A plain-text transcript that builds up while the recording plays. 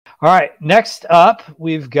All right. Next up,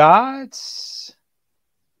 we've got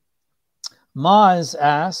Maz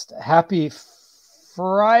asked, happy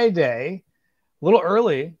Friday. A little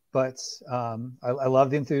early, but I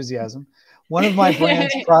love the enthusiasm. One of my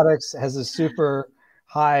brand's products has a super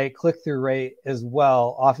high click-through rate as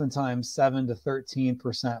well, oftentimes 7 to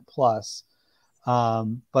 13% plus.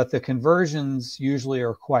 But the conversions usually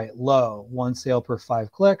are quite low, 1 sale per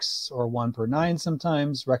 5 clicks or 1 per 9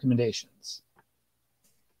 sometimes. Recommendations.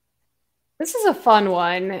 This is a fun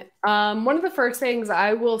one. One of the first things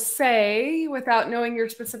I will say without knowing your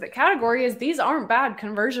specific category is these aren't bad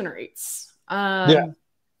conversion rates.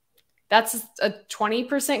 That's a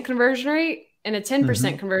 20% conversion rate and a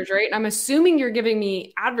 10% conversion rate. And I'm assuming you're giving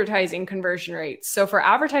me advertising conversion rates. So for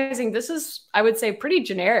advertising, this is, I would say, pretty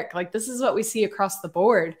generic. Like this is what we see across the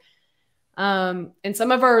board. And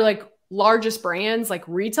some of our like largest brands, like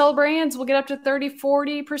retail brands, will get up to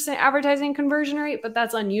 30-40% advertising conversion rate, but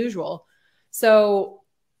that's unusual. So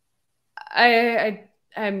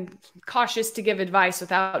I'm cautious to give advice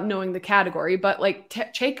without knowing the category, but like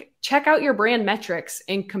check out your brand metrics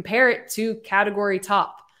and compare it to category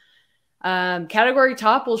top. Category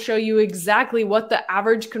top will show you exactly what the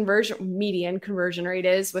average median conversion rate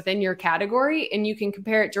is within your category, and you can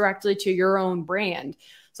compare it directly to your own brand.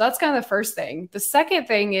 So that's kind of the first thing. The second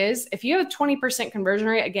thing is if you have a 20% conversion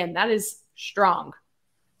rate, again, that is strong.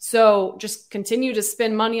 So just continue to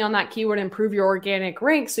spend money on that keyword, improve your organic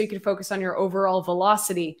rank so you can focus on your overall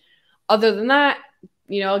velocity. Other than that,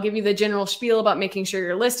 I'll give you the general spiel about making sure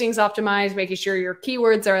your listing's optimized, making sure your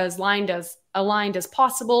keywords are as aligned as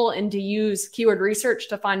possible, and to use keyword research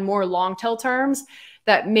to find more long tail terms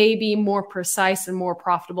that may be more precise and more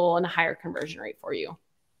profitable and a higher conversion rate for you.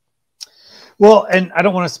 Well, and I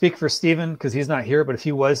don't want to speak for Steven because he's not here, but if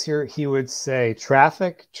he was here, he would say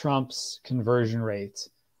traffic trumps conversion rate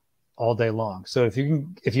all day long. So if you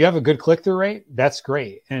have a good click-through rate, that's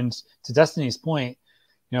great. And to Destiny's point,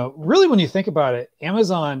 really when you think about it,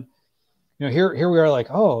 Amazon, here we are like,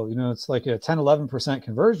 it's like a 10-11%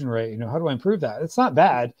 conversion rate. How do I improve that? It's not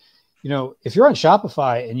bad. If you're on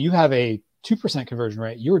Shopify and you have a 2% conversion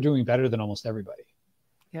rate, you are doing better than almost everybody.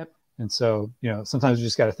 Yep. And so, sometimes we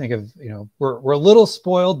just got to think of, we're a little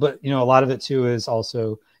spoiled, but a lot of it too is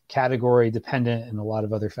also category dependent and a lot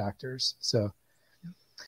of other factors. So